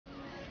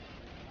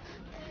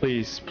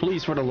Please,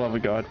 please, for the love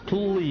of God,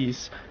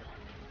 please.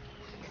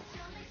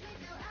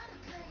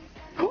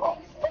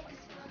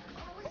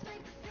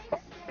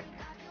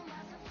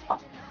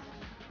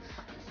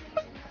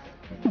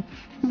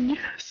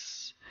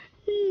 Yes,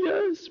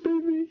 yes,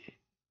 baby.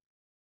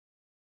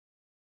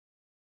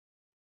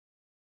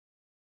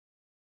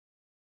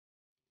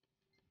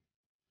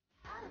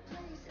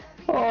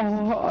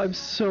 Oh, I'm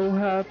so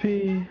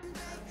happy.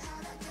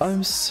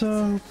 I'm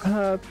so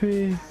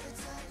happy.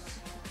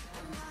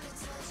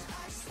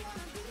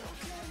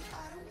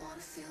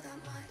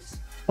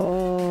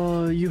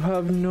 Oh, you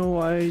have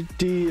no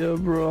idea,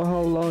 bro, how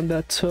long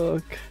that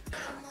took.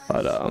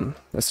 But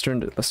let's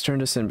turn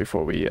this in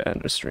before we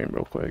end the stream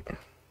real quick.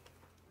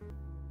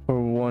 We're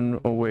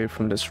one away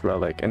from this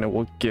relic, and it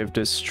will give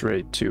this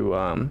straight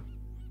to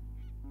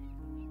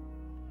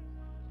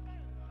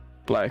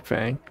Black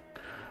Fang.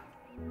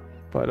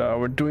 But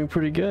we're doing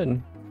pretty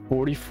good.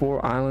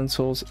 44 island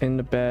souls in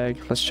the bag.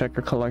 Let's check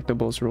our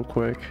collectibles real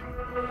quick.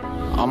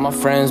 All my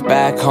friends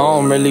back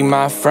home, really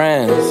my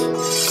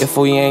friends. If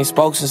we ain't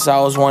spoke since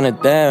I was one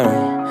of them.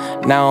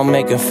 Now I'm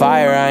making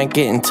fire, I ain't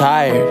getting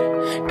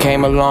tired.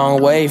 Came a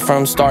long way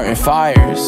from starting fires.